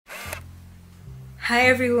Hi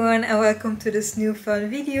everyone and welcome to this new fun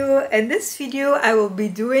video. In this video I will be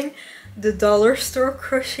doing the dollar store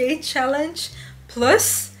crochet challenge,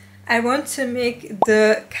 plus I want to make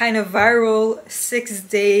the kind of viral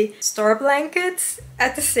 6-day star blankets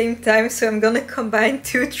at the same time, so I'm gonna combine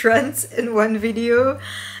two trends in one video.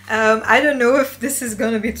 I don't know if this is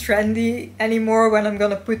gonna be trendy anymore when I'm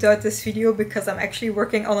gonna put out this video, because I'm actually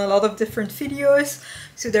working on a lot of different videos,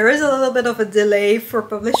 so there is a little bit of a delay for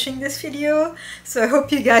publishing this video, so I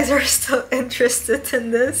hope you guys are still interested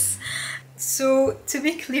in this. So to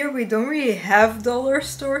be clear, we don't really have dollar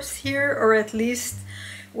stores here, or at least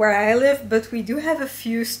where I live, but we do have a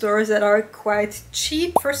few stores that are quite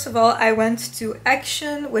cheap. First of all, I went to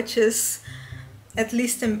Action, which is, at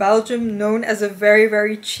least in Belgium, known as a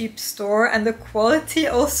very cheap store, and the quality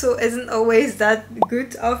also isn't always that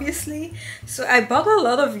good, obviously. So I bought a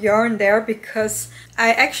lot of yarn there because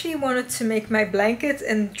I actually wanted to make my blanket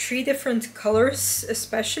in 3 different colors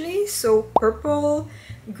especially, so purple,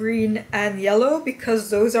 green and yellow, because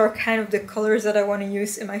those are kind of the colors that I want to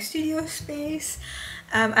use in my studio space.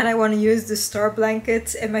 And I want to use the star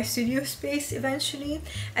blanket in my studio space eventually.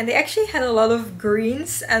 And they actually had a lot of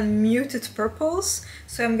greens and muted purples,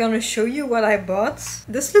 so I'm gonna show you what I bought.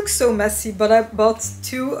 This looks so messy, but I bought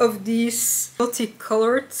 2 of these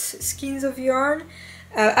multicolored skeins of yarn.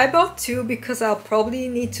 I bought 2 because I'll probably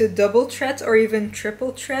need to double thread or even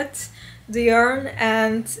triple thread the yarn,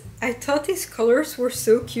 and I thought these colors were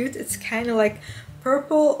so cute. It's kind of like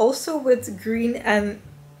purple also with green and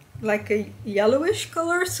like a yellowish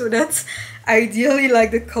color, so that's ideally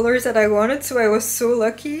like the colors that I wanted, so I was so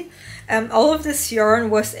lucky. All of this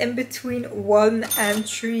yarn was in between 1 and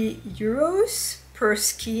 3 euros per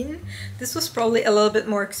skein. This was probably a little bit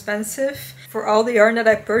more expensive. For all the yarn that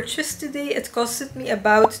I purchased today, it costed me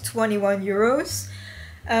about 21 euros.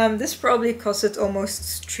 This probably costed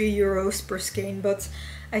almost 3 euros per skein, but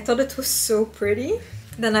I thought it was so pretty.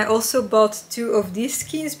 Then I also bought 2 of these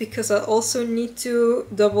skeins because I also need to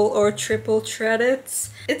double or triple thread it.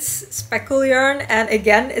 It's speckle yarn, and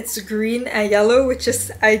again it's green and yellow, which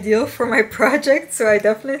is ideal for my project, so I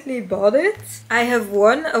definitely bought it. I have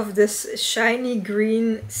 1 of this shiny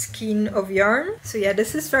green skein of yarn. So yeah,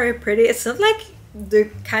 this is very pretty. It's not like the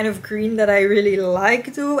kind of green that I really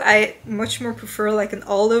like though. I much more prefer like an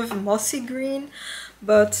olive mossy green,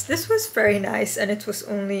 but this was very nice, and it was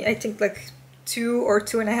only, I think, like 2 or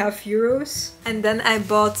 2.5 euros. And then I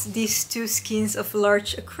bought these 2 skeins of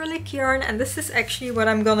large acrylic yarn, and this is actually what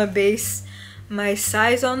I'm gonna base my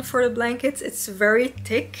size on for the blankets. It's very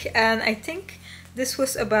thick, and I think this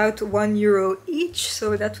was about 1 euro each,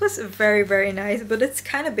 so that was very nice, but it's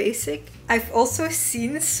kind of basic. I've also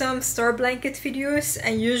seen some star blanket videos,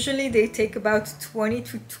 and usually they take about 20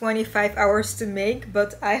 to 25 hours to make,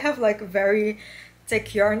 but I have like very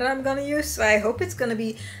thick yarn that I'm gonna use, so I hope it's gonna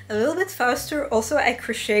be a little bit faster. Also, I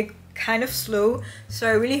crochet kind of slow, so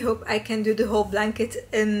I really hope I can do the whole blanket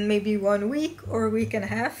in maybe 1 week or a week and a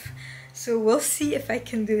half. So we'll see if I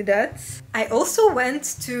can do that. I also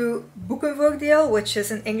went to Boekenvoordeel, which is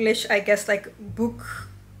in English, I guess, like book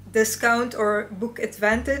discount or book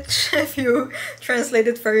advantage if you translate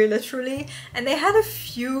it very literally, and they had a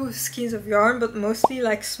few skeins of yarn, but mostly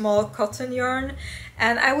like small cotton yarn,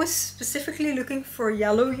 and I was specifically looking for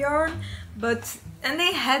yellow yarn, and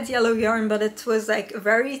they had yellow yarn, but it was like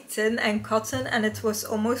very thin and cotton, and it was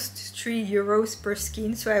almost 3 euros per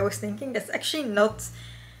skein, so I was thinking that's actually not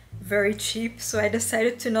very cheap, so I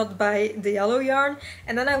decided to not buy the yellow yarn.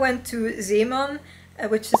 And then I went to Zeeman,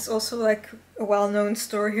 which is also like a well-known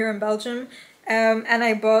store here in Belgium, and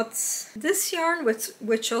I bought this yarn,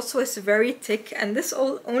 which also is very thick, and this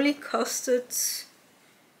only costed,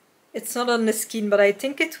 it's not on the skein, but I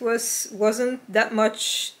think it wasn't that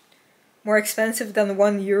much more expensive than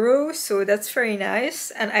 1 euro, so that's very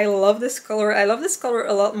nice. And I love this color. I love this color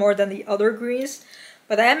a lot more than the other greens,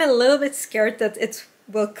 but I am a little bit scared that it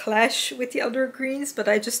will clash with the other greens, but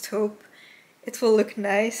I just hope it will look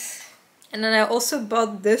nice. And then I also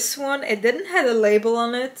bought this one. It didn't have a label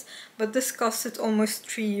on it, but this costed almost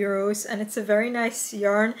 3 euros, and it's a very nice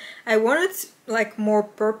yarn. I wanted like more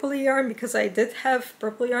purpley yarn because I did have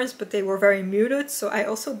purple yarns, but they were very muted, so I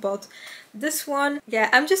also bought this one. Yeah,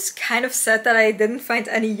 I'm just kind of sad that I didn't find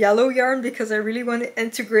any yellow yarn because I really want to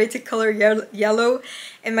integrate the color yellow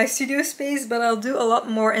in my studio space, but I'll do a lot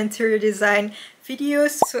more interior design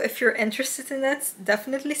videos, so if you're interested in that,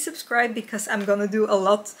 definitely subscribe, because I'm gonna do a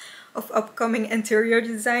lot of upcoming interior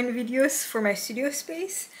design videos for my studio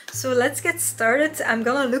space. So let's get started. I'm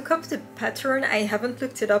gonna look up the pattern. I haven't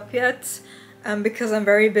looked it up yet. because I'm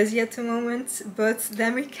very busy at the moment, but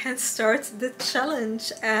then we can start the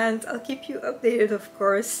challenge and I'll keep you updated, of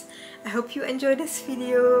course. I hope you enjoy this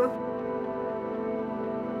video.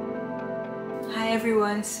 Hi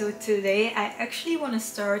everyone, so today I actually want to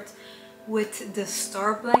start with the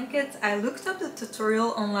star blanket. I looked up the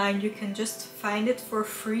tutorial online. You can just find it for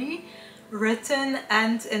free, written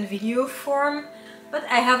and in video form. But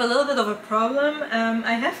I have a little bit of a problem.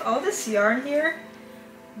 I have all this yarn here,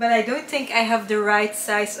 but I don't think I have the right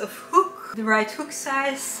size of hook, the right hook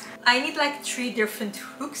size. I need like 3 different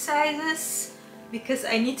hook sizes because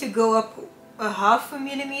I need to go up a 0.5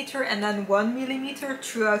 millimeter and then 1 millimeter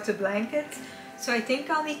throughout the blanket. So I think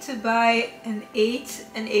I'll need to buy an 8,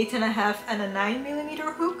 an 8.5 and a 9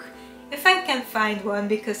 millimeter hook if I can find one,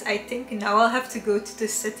 because I think now I'll have to go to the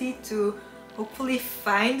city to hopefully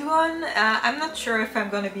find one. I'm not sure if I'm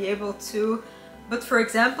gonna be able to, but for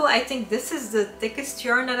example, I think this is the thickest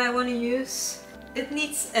yarn that I want to use. It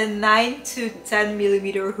needs a 9 to 10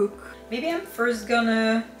 millimeter hook. Maybe I'm first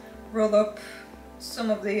gonna roll up some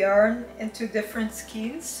of the yarn into different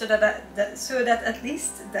skeins so that at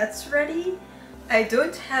least that's ready. I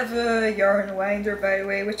don't have a yarn winder, by the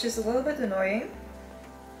way, which is a little bit annoying.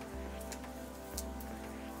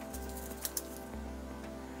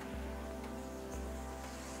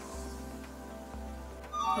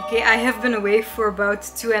 Okay, I have been away for about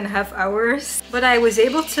 2.5 hours, but I was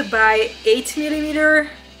able to buy 8 millimeter,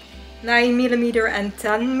 9 millimeter and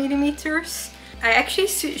 10 millimeters. I actually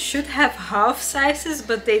should have half sizes,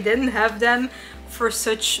 but they didn't have them for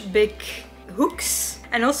such big hooks.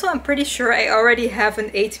 And also I'm pretty sure I already have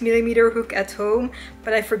an 8 millimeter hook at home,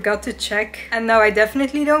 but I forgot to check. And now I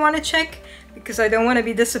definitely don't want to check because I don't want to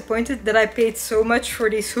be disappointed that I paid so much for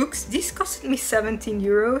these hooks. These costed me 17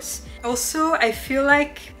 euros. Also, I feel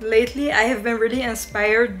like lately I have been really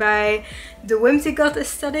inspired by the Whimsigoth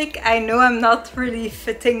aesthetic. I know I'm not really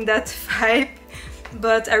fitting that vibe,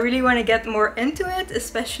 but I really want to get more into it,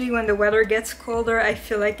 especially when the weather gets colder. I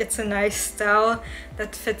feel like it's a nice style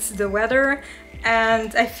that fits the weather.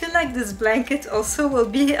 And I feel like this blanket also will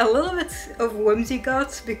be a little bit of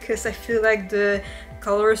Whimsigoth because I feel like the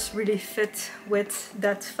colors really fit with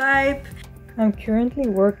that vibe. I'm currently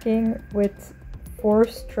working with 4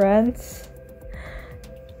 strands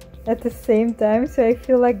at the same time, so I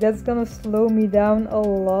feel like that's gonna slow me down a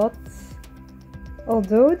lot.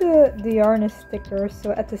 Although the yarn is thicker,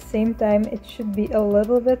 so at the same time it should be a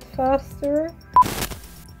little bit faster.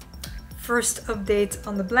 First update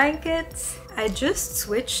on the blanket. I just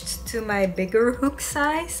switched to my bigger hook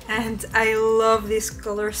size and I love these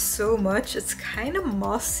colors so much. It's kind of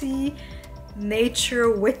mossy,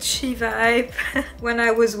 nature witchy vibe. When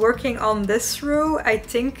I was working on this row, I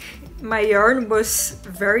think my yarn was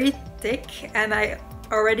very thick and I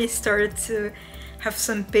already started to have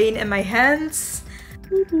some pain in my hands.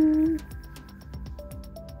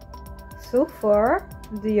 So far,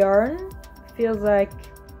 the yarn feels like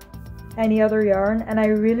any other yarn and I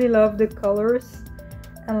really love the colors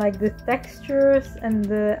and like the textures and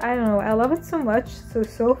I don't know, I love it so much.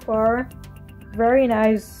 So far, very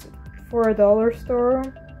nice for a dollar store.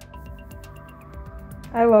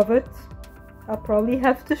 I love it. I'll probably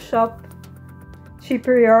have to shop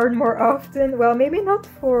cheaper yarn more often. Well, maybe not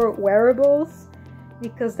for wearables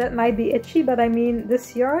because that might be itchy, but I mean,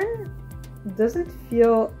 this yarn doesn't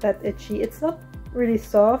feel that itchy. It's not really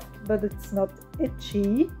soft, but it's not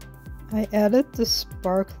itchy. I added the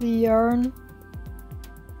sparkly yarn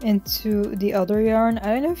into the other yarn. I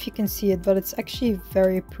don't know if you can see it, but it's actually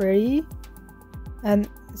very pretty and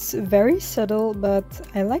it's very subtle, but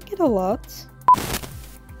I like it a lot.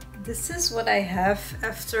 This is what I have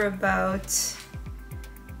after about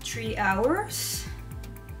 3 hours.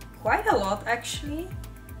 Quite a lot actually.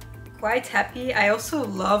 Quite happy. I also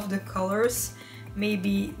love the colors.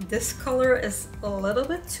 Maybe this color is a little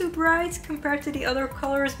bit too bright compared to the other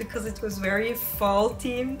colors because it was very fall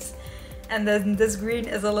themed, and then this green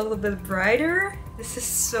is a little bit brighter. This is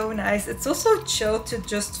so nice. It's also chill to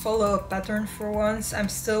just follow a pattern for once. I'm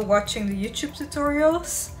still watching the YouTube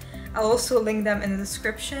tutorials. I'll also link them in the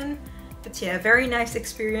description. But yeah, very nice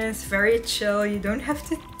experience, very chill. You don't have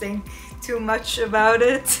to think too much about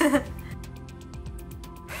it.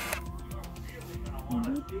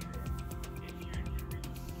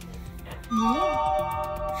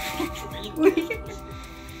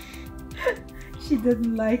 She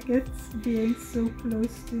didn't like it being so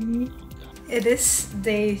close to me. It is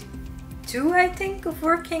day 2, I think, of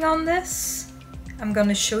working on this. I'm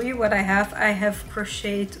gonna show you what I have. I have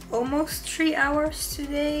crocheted almost 3 hours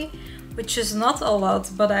today, which is not a lot,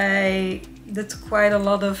 but I did quite a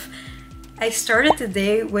lot of... I started the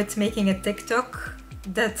day with making a TikTok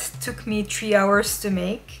that took me 3 hours to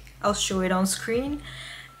make. I'll show it on screen.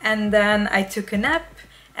 And then I took a nap,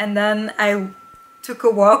 and then I took a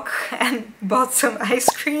walk and bought some ice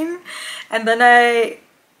cream, and then I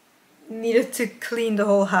needed to clean the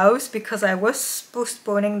whole house because I was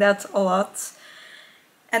postponing that a lot.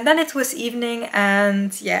 And then it was evening,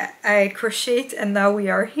 and yeah, I crocheted, and now we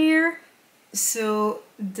are here. So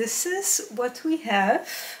this is what we have.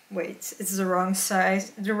 Wait, it's the wrong side.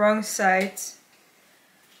 The wrong side.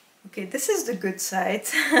 Okay, this is the good side.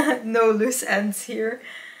 No loose ends here.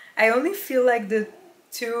 I only feel like the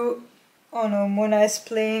two... Oh no, Mona is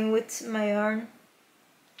playing with my yarn.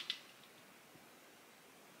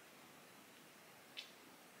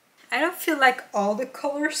 I don't feel like all the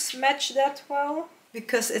colors match that well,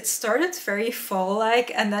 because it started very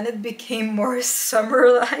fall-like and then it became more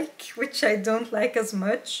summer-like, which I don't like as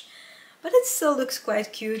much. But it still looks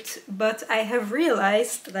quite cute. But I have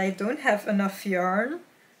realized that I don't have enough yarn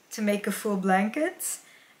to make a full blanket.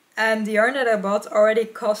 And the yarn that I bought already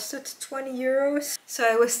costed 20 euros. So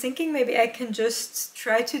I was thinking maybe I can just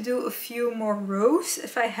try to do a few more rows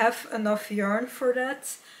if I have enough yarn for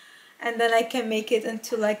that. And then I can make it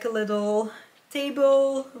into like a little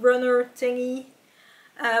table runner thingy.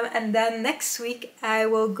 And then next week I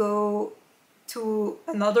will go to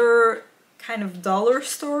another kind of dollar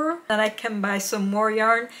store. Then I can buy some more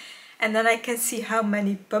yarn. And then I can see how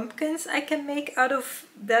many pumpkins I can make out of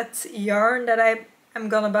that yarn that I'm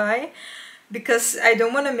gonna buy, because I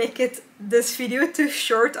don't want to make this video too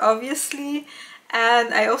short, obviously.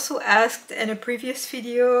 And I also asked in a previous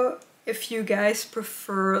video if you guys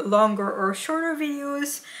prefer longer or shorter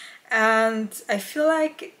videos, and I feel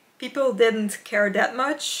like people didn't care that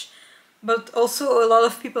much. But also a lot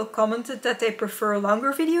of people commented that they prefer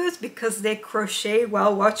longer videos because they crochet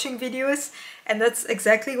while watching videos, and that's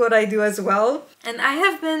exactly what I do as well. And I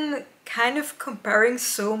have been kind of comparing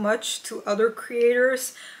so much to other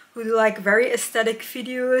creators who do like very aesthetic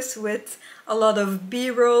videos with a lot of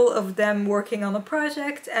b-roll of them working on a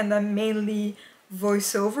project, and then mainly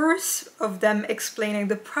voiceovers of them explaining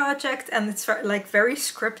the project, and it's like very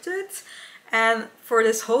scripted. And for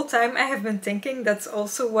this whole time I have been thinking that's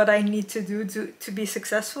also what I need to do to be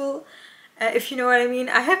successful, if you know what I mean.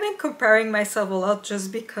 I have been comparing myself a lot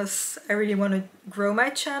just because I really want to grow my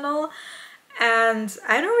channel, and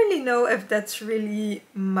I don't really know if that's really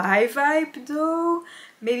my vibe though.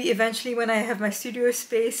 Maybe eventually when I have my studio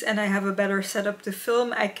space and I have a better setup to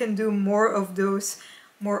film, I can do more of those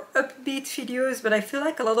more upbeat videos, but I feel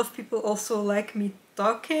like a lot of people also like me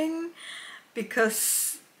talking,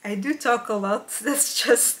 because I do talk a lot. That's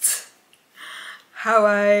just how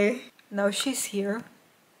I... Now she's here.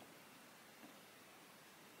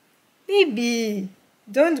 Baby,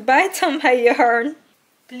 don't bite on my yarn.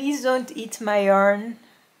 Please don't eat my yarn.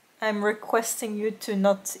 I'm requesting you to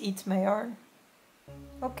not eat my yarn.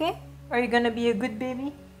 Okay? Are you gonna be a good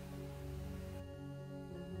baby?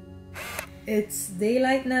 It's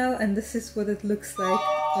daylight now, and this is what it looks like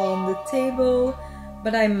on the table.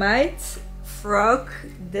 But I might frog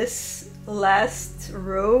this last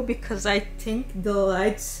row because I think the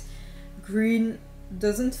light green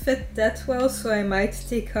doesn't fit that well, so I might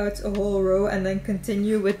take out a whole row and then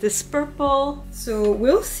continue with this purple. So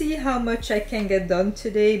we'll see how much I can get done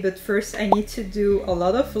today, but first I need to do a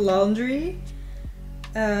lot of laundry,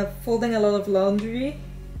 folding a lot of laundry,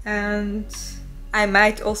 and I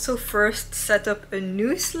might also first set up a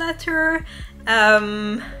newsletter.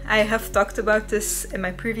 I have talked about this in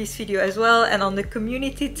my previous video as well, and on the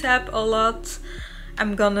community tab a lot.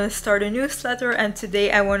 I'm gonna start a newsletter, and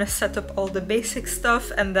today I want to set up all the basic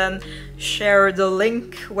stuff and then share the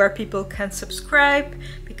link where people can subscribe,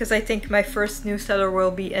 because I think my first newsletter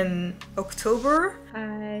will be in October.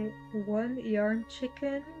 I won yarn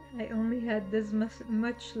chicken. I only had this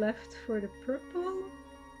much left for the purple,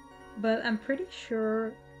 but I'm pretty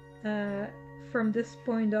sure from this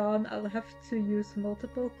point on I'll have to use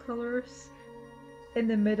multiple colors in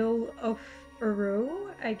the middle of a row.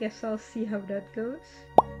 I guess I'll see how that goes.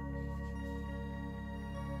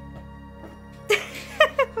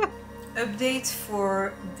 Update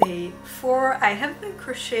for day 4. I have been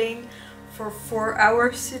crocheting for 4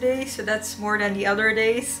 hours today, so that's more than the other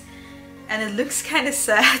days, and it looks kind of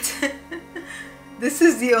sad. This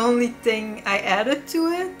is the only thing I added to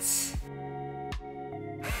it.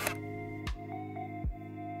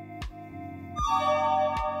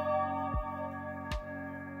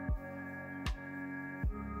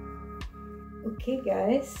 Okay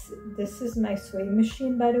guys, this is my sewing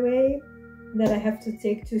machine, by the way, that I have to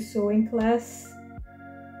take to sewing class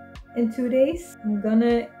in 2 days. I'm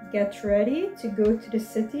gonna get ready to go to the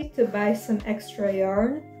city to buy some extra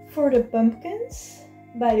yarn for the pumpkins.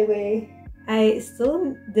 By the way, I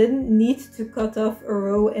still didn't need to cut off a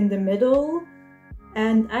row in the middle,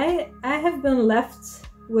 and I have been left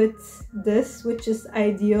with this, which is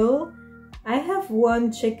ideal. I have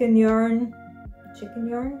one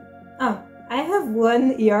I have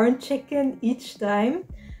one yarn chicken each time.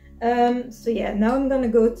 So yeah, now I'm gonna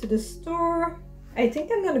go to the store. I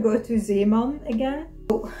think I'm gonna go to Zeeman again.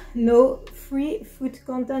 Oh, no free food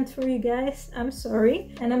content for you guys, I'm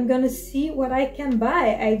sorry. And I'm gonna see what I can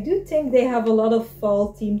buy. I do think they have a lot of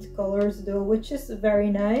fall themed colors though, which is very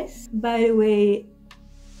nice. By the way,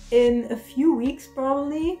 in a few weeks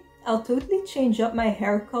probably, I'll totally change up my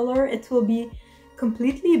hair color. It will be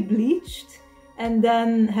completely bleached and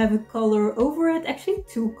then have a color over it. Actually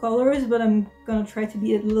 2 colors, but I'm gonna try to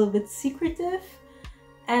be a little bit secretive.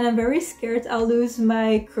 And I'm very scared I'll lose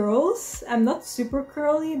my curls. I'm not super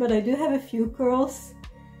curly, but I do have a few curls.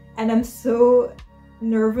 And I'm so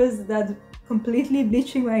nervous that completely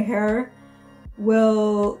bleaching my hair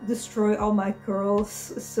will destroy all my curls.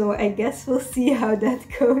 So I guess we'll see how that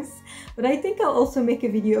goes. But I think I'll also make a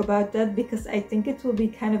video about that because I think it will be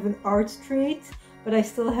kind of an art trait. But I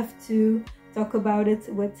still have to talk about it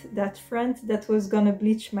with that friend that was gonna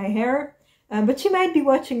bleach my hair. But she might be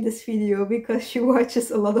watching this video because she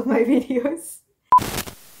watches a lot of my videos.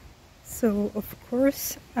 So of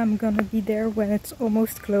course I'm gonna be there when it's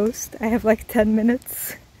almost closed. I have like 10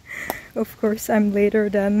 minutes. Of course I'm later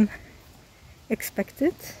than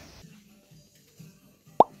expected.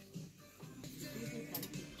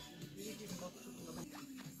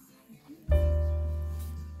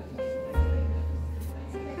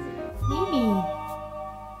 Mimi!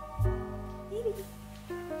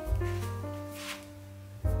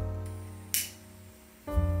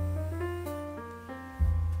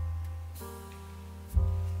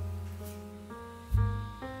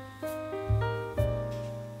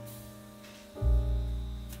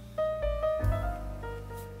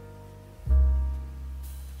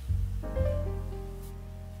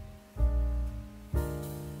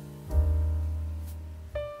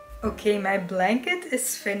 Okay, my blanket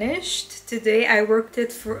is finished. Today I worked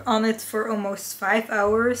on it for almost 5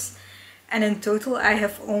 hours, and in total I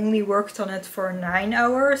have only worked on it for 9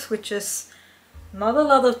 hours, which is not a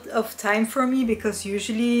lot of time for me because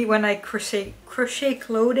usually when I crochet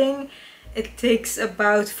clothing it takes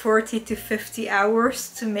about 40 to 50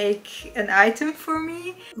 hours to make an item for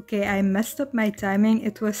me. Okay, I messed up my timing.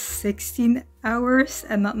 It was 16 hours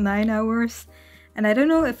and not 9 hours. And I don't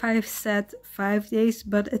know if I've said 5 days,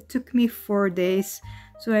 but it took me 4 days.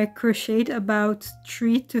 So I crocheted about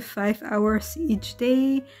 3 to 5 hours each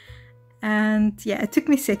day. And yeah, it took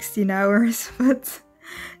me 16 hours, but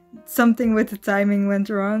something with the timing went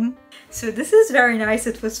wrong. So this is very nice.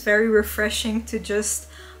 It was very refreshing to just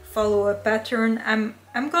follow a pattern.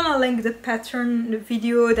 I'm gonna link the pattern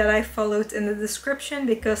video that I followed in the description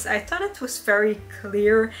because I thought it was very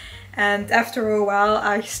clear, and after a while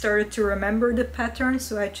I started to remember the pattern,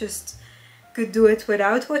 so I just could do it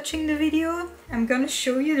without watching the video. I'm gonna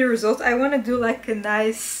show you the result. I want to do like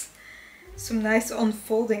some nice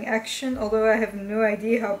unfolding action, although I have no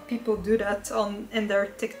idea how people do that in their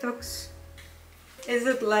TikToks. Is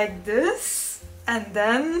it like this and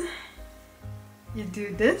then you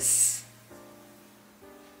do this?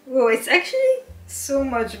 Whoa, it's actually so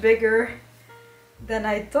much bigger than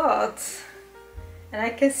I thought. And I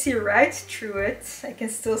can see right through it. I can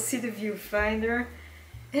still see the viewfinder.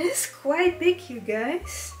 It is quite big, you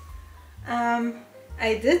guys.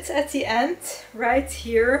 I did at the end, right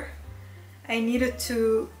here, I needed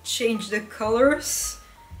to change the colors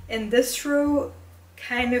in this row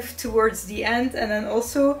kind of towards the end, and then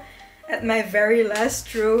also at my very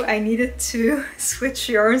last row I needed to switch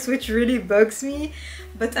yarns, which really bugs me.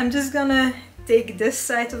 But I'm just gonna take this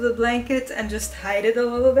side of the blanket and just hide it a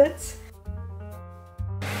little bit.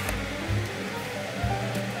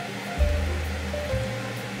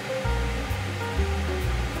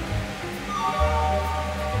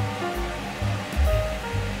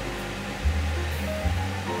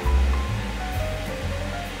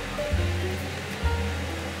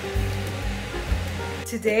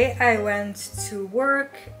 Today I went to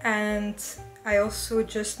work and I also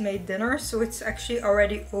just made dinner, so it's actually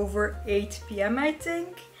already over 8 p.m. I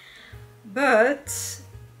think. But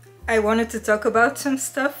I wanted to talk about some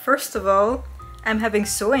stuff. First of all, I'm having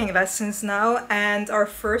sewing lessons now, and our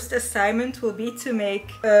first assignment will be to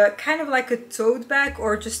make kind of like a tote bag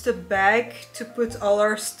or just a bag to put all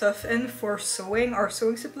our stuff in for sewing, our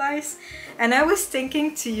sewing supplies. And I was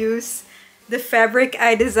thinking to use the fabric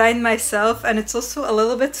I designed myself, and it's also a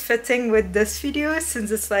little bit fitting with this video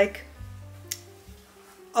since it's like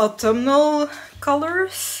autumnal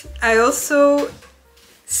colors. I also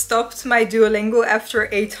stopped my Duolingo after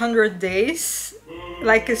 800 days,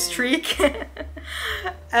 like a streak.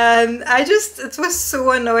 And it was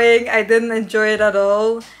so annoying. I didn't enjoy it at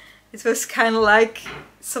all. It was kind of like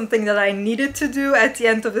something that I needed to do at the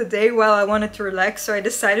end of the day while I wanted to relax, so I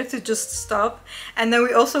decided to just stop. And then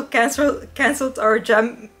we also cancelled our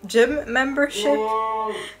gym membership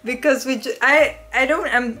because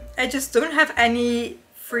I just don't have any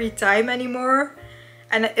free time anymore.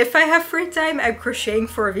 And if I have free time, I'm crocheting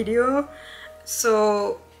for a video.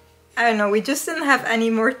 So I don't know, we just didn't have any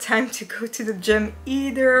more time to go to the gym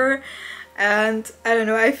either. And I don't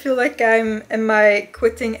know, I feel like I'm in my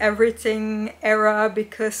quitting everything era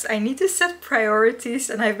because I need to set priorities,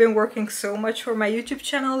 and I've been working so much for my YouTube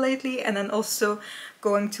channel lately, and then also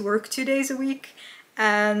going to work 2 days a week.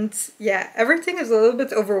 And yeah, everything is a little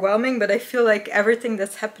bit overwhelming, but I feel like everything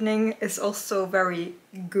that's happening is also very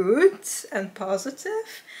good and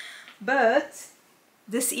positive. But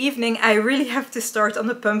this evening I really have to start on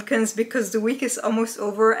the pumpkins because the week is almost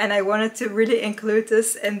over, and I wanted to really include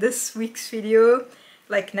this in this week's video,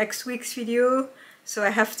 like next week's video. So I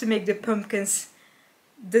have to make the pumpkins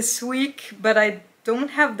this week, but I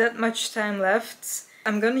don't have that much time left.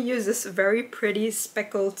 I'm gonna use this very pretty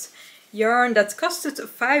speckled yarn that costed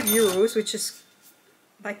 €5, which is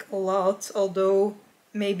like a lot, although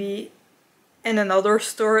maybe in another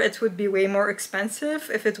store it would be way more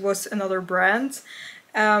expensive if it was another brand.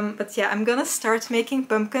 But yeah, I'm gonna start making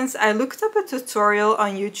pumpkins. I looked up a tutorial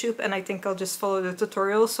on YouTube, and I think I'll just follow the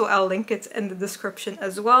tutorial, so I'll link it in the description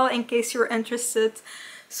as well in case you're interested.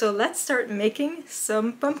 So let's start making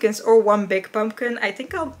some pumpkins, or one big pumpkin. I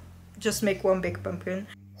think I'll just make one big pumpkin.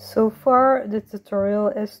 So far the tutorial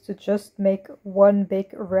is to just make one big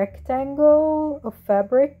rectangle of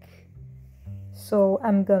fabric. So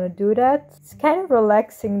I'm gonna do that. It's kind of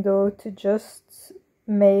relaxing though to just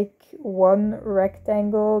make one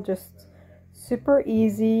rectangle, just super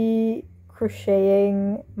easy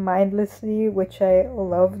crocheting mindlessly, which I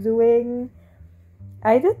love doing.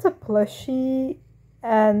 I did the plushie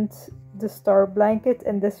and the star blanket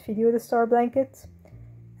in this video, the star blanket,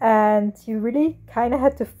 and you really kind of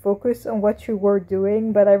had to focus on what you were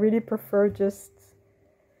doing, but I really prefer just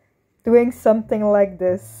doing something like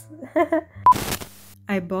this.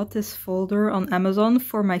 I bought this folder on Amazon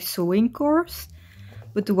for my sewing course.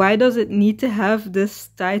 But why does it need to have this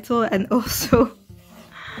title? And also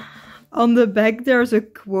on the back there's a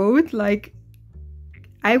quote, like,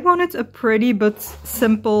 I wanted a pretty but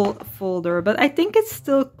simple folder, but I think it's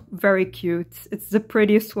still very cute. It's the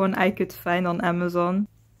prettiest one I could find on Amazon.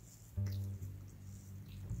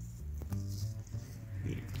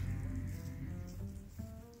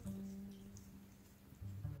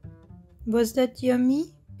 Was that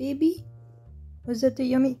yummy, baby? Was that a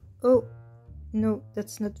yummy? Oh. No,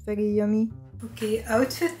 that's not very yummy. Okay,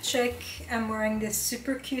 outfit check. I'm wearing this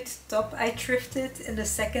super cute top I thrifted in the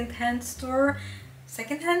secondhand store.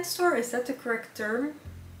 Secondhand store? Is that the correct term?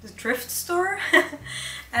 The thrift store?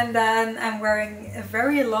 And then I'm wearing a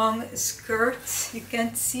very long skirt, you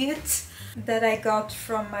can't see it, that I got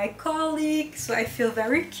from my colleague. So I feel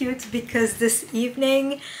very cute because this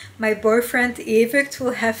evening my boyfriend Evert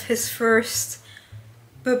will have his first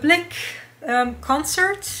public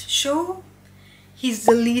concert show. He's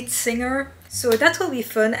the lead singer, so that will be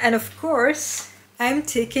fun. And of course, I'm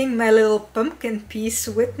taking my little pumpkin piece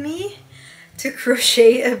with me to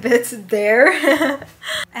crochet a bit there.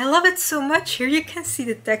 I love it so much. Here you can see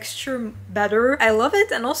the texture better. I love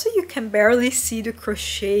it, and also you can barely see the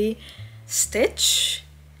crochet stitch.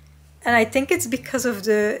 And I think it's because of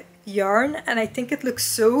the yarn, and I think it looks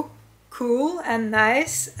so cool and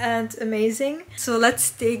nice and amazing. So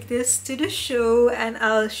let's take this to the show, and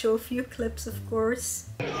I'll show a few clips, of course.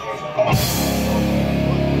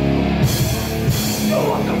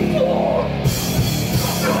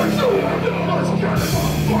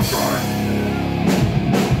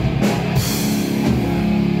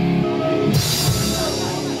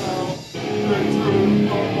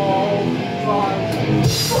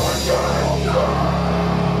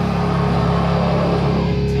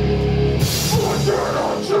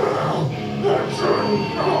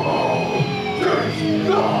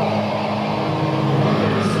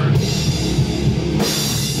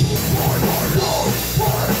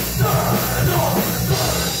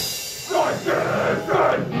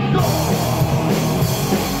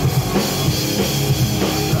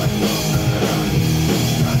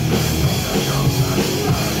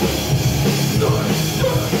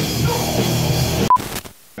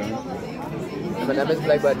 Mijn naam is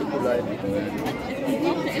blijkbaar Nicolai.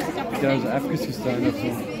 Ja, dat is even gestaan of zo.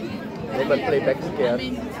 Ik ben playback scared.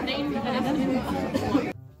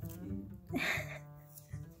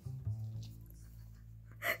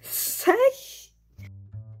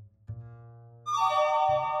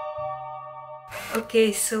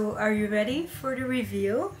 Okay, so are you ready for the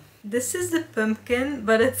reveal? This is the pumpkin,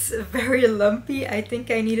 but it's very lumpy. I think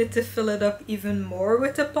I needed to fill it up even more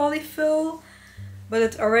with the polyfill, but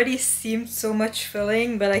it already seemed so much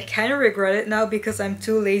filling, but I kind of regret it now because I'm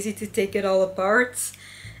too lazy to take it all apart.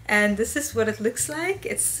 And this is what it looks like.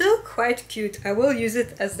 It's still quite cute. I will use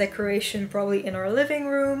it as decoration probably in our living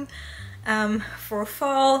room for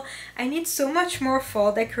fall. I need so much more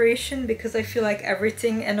fall decoration because I feel like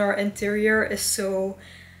everything in our interior is so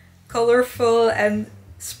colorful and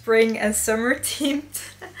spring and summer themed.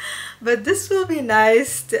 But this will be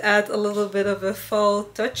nice to add a little bit of a fall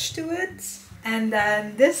touch to it. And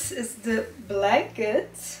then this is the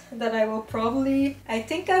blanket that I will probably, I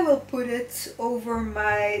think I will put it over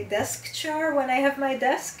my desk chair when I have my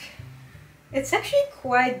desk. It's actually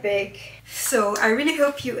quite big. So I really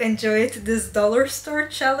hope you enjoyed this dollar store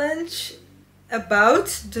challenge. About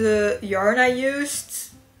the yarn I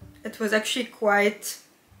used, it was actually quite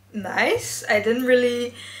nice. I didn't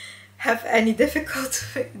really have any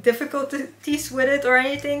difficulties with it or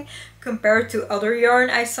anything compared to other yarn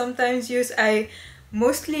I sometimes use. I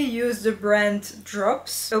mostly use the brand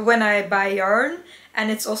Drops when I buy yarn, and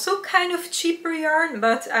it's also kind of cheaper yarn,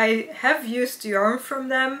 but I have used yarn from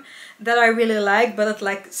them that I really like, but it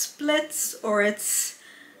like splits or it's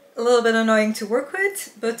a little bit annoying to work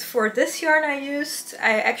with. But for this yarn I used,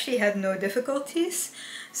 I actually had no difficulties.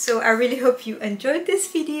 So I really hope you enjoyed this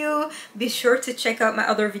video. Be sure to check out my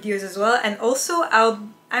other videos as well. And also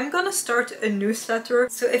I'm gonna start a newsletter.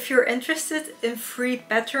 So if you're interested in free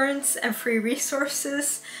patterns and free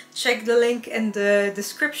resources, check the link in the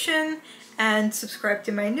description and subscribe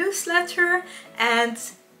to my newsletter. And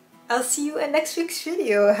I'll see you in next week's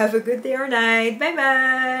video. Have a good day or night. Bye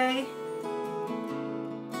bye!